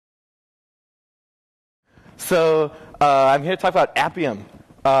So I'm here to talk about Appium.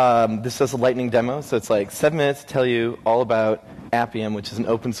 This is a lightning demo, so it's like 7 minutes to tell you all about Appium, which is an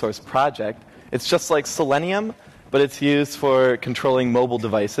open source project. It's just like Selenium, but it's used for controlling mobile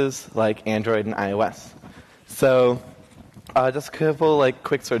devices like Android and iOS. So just a couple like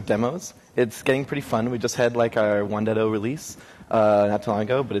quick sort of demos. It's getting pretty fun. We just had like our 1.0 release not too long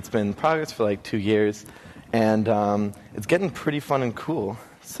ago, but it's been in progress for like 2 years. And it's getting pretty fun and cool.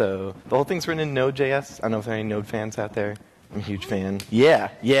 So the whole thing's written in Node.js. I don't know if there are any Node fans out there. I'm a huge fan. Yeah.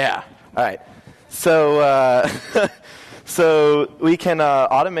 All right. So so we can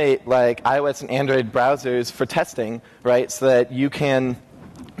automate like iOS and Android browsers for testing, right? So that you can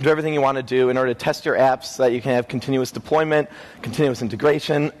do everything you want to do in order to test your apps so that you can have continuous deployment, continuous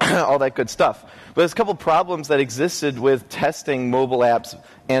integration, all that good stuff. But there's a couple problems that existed with testing mobile apps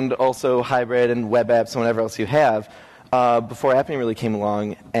and also hybrid and web apps and whatever else you have before Appium really came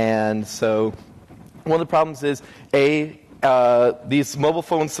along. And so one of the problems is, these mobile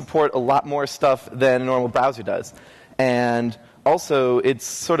phones support a lot more stuff than a normal browser does. And also, it's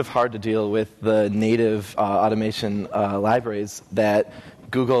sort of hard to deal with the native automation libraries that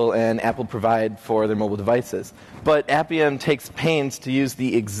Google and Apple provide for their mobile devices. But Appium takes pains to use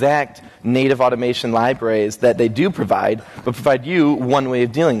the exact native automation libraries that they do provide, but provide you one way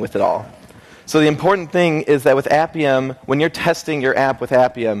of dealing with it all. So the important thing is that with Appium, when you're testing your app with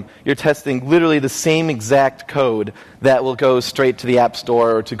Appium, you're testing literally the same exact code that will go straight to the App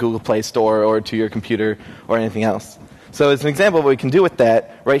Store or to Google Play Store or to your computer or anything else. So as an example of what we can do with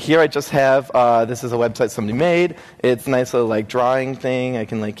that, right here I just have, this is a website somebody made. It's a nice little like drawing thing. I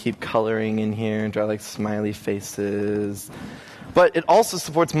can like keep coloring in here and draw like smiley faces. But it also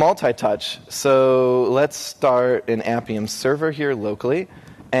supports multi-touch. So let's start an Appium server here locally.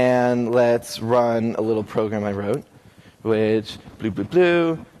 And let's run a little program I wrote, which,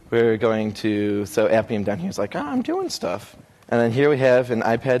 we're going to, so Appium down here is like, I'm doing stuff. And then here we have an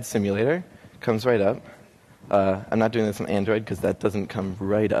iPad simulator. Comes right up. I'm not doing this on Android because that doesn't come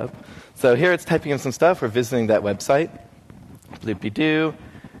right up. So here it's typing in some stuff. We're visiting that website. Bloopy-doo.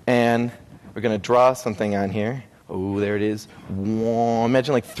 And we're going to draw something on here. Oh, there it is. Whoa.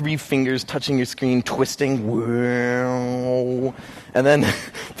 Imagine like 3 fingers touching your screen, twisting. Whoa. And then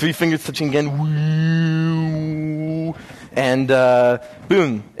 3 fingers touching again. Whoa. And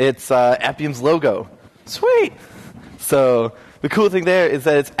boom, it's Appium's logo. Sweet. So the cool thing there is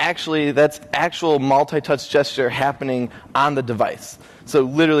that that's actual multi-touch gesture happening on the device. So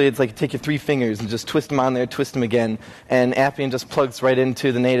literally it's like you take your 3 fingers and just twist them on there, twist them again, and Appium just plugs right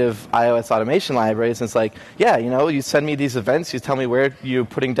into the native iOS automation libraries, and it's like, yeah, you send me these events, you tell me where you're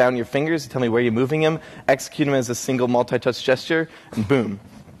putting down your fingers, you tell me where you're moving them, execute them as a single multi-touch gesture, and boom.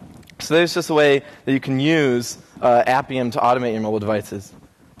 So there's just a way that you can use Appium to automate your mobile devices.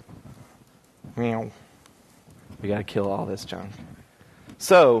 Meow. We got to kill all this junk.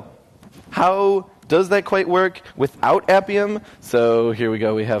 So how does that quite work without Appium? So here we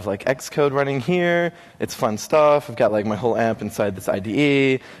go. We have like Xcode running here. It's fun stuff. I've got like my whole app inside this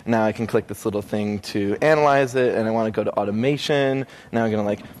IDE. Now I can click this little thing to analyze it, and I want to go to automation. Now I'm going to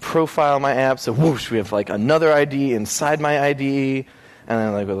like profile my app. So whoosh, we have like another IDE inside my IDE. And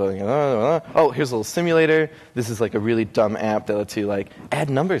then like, oh, here's a little simulator. This is like a really dumb app that lets you like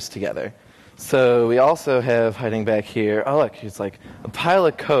add numbers together. So we also have hiding back here, oh look, it's like a pile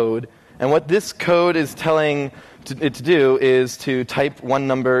of code. And what this code is telling it to do is to type one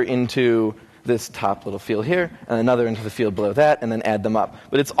number into this top little field here, and another into the field below that, and then add them up.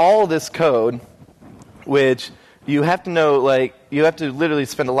 But it's all this code, which you have to know, like, you have to literally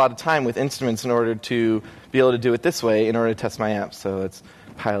spend a lot of time with instruments in order to be able to do it this way in order to test my app. So let's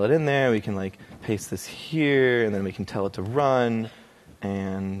pile it in there. We can like paste this here, and then we can tell it to run.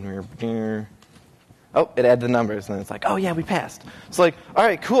 And oh, it added the numbers, and then it's like, oh yeah, we passed. It's like, all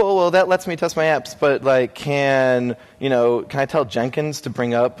right, cool. Well, that lets me test my apps, but like, can I tell Jenkins to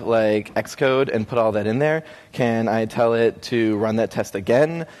bring up like Xcode and put all that in there? Can I tell it to run that test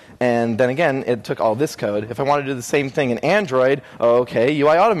again? And then again, it took all this code. If I want to do the same thing in Android, okay,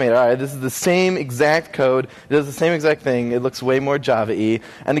 UI Automator. All right, this is the same exact code. It does the same exact thing. It looks way more Java-y.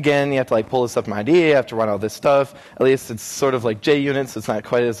 And again, you have to like pull this up in my IDE. You have to run all this stuff. At least it's sort of like JUnit, so it's not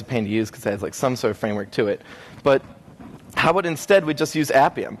quite as a pain to use because it has like some sort of framework to it. But how about instead we just use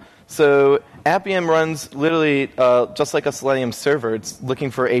Appium? So Appium runs literally just like a Selenium server. It's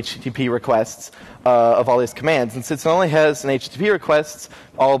looking for HTTP requests of all these commands. And since it only has an HTTP requests,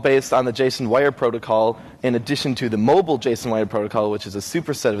 all based on the JSON wire protocol, in addition to the mobile JSON wire protocol, which is a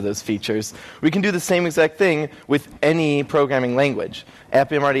superset of those features, we can do the same exact thing with any programming language.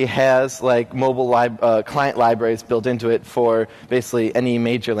 Appium already has like mobile client libraries built into it for basically any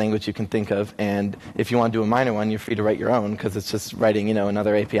major language you can think of. And if you want to do a minor one, you're free to write your own because it's just writing,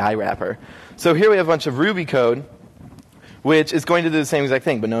 another API wrapper. So here we have a bunch of Ruby code, which is going to do the same exact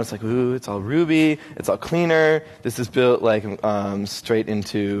thing. But notice, like, ooh, it's all Ruby. It's all cleaner. This is built like straight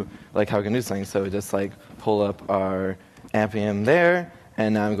into like how we can do something. So we just like pull up our Appium there,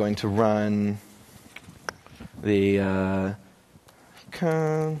 and now I'm going to run the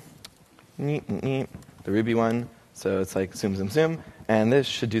Ruby one. So it's like zoom, zoom, zoom, and this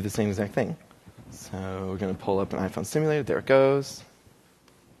should do the same exact thing. So we're going to pull up an iPhone simulator. There it goes.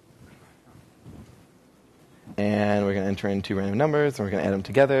 And we're going to enter in 2 random numbers, and we're going to add them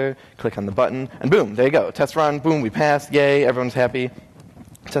together, click on the button, and boom, there you go. Test run, boom, we passed, yay, everyone's happy.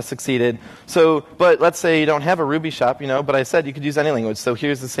 Test succeeded. So, but let's say you don't have a Ruby shop, but I said you could use any language. So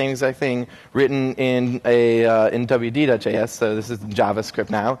here's the same exact thing written in WD.js. So this is JavaScript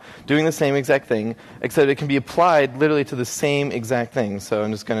now, doing the same exact thing, except it can be applied literally to the same exact thing. So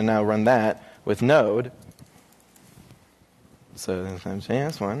I'm just going to now run that with Node. So there's the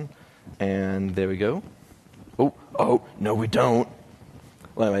JS one, and there we go. Oh, no, we don't.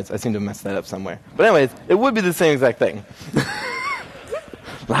 Well, anyways, I seem to have messed that up somewhere. But anyways, it would be the same exact thing.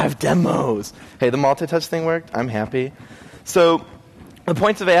 Live demos. Hey, the multi-touch thing worked. I'm happy. So the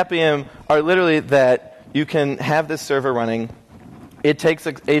points of Appium are literally that you can have this server running. It takes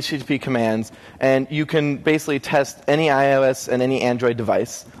HTTP commands, and you can basically test any iOS and any Android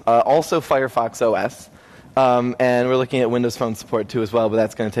device, also Firefox OS. And we're looking at Windows Phone support too as well, but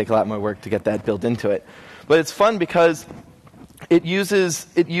that's going to take a lot more work to get that built into it. But it's fun because it uses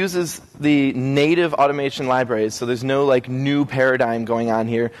the native automation libraries, so there's no like new paradigm going on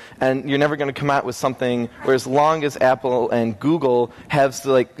here, and you're never going to come out with something where as long as Apple and Google have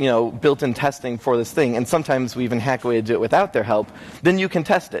built-in testing for this thing, and sometimes we even hack a way to do it without their help, then you can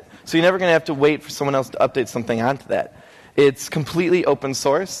test it. So you're never going to have to wait for someone else to update something onto that. It's completely open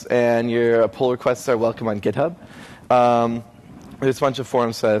source, and your pull requests are welcome on GitHub. There's a bunch of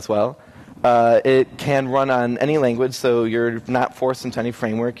forums for that as well. It can run on any language, so you're not forced into any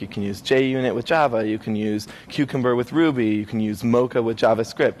framework. You can use JUnit with Java. You can use Cucumber with Ruby. You can use Mocha with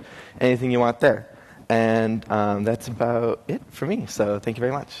JavaScript. Anything you want there. And that's about it for me, so thank you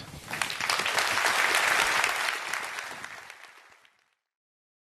very much.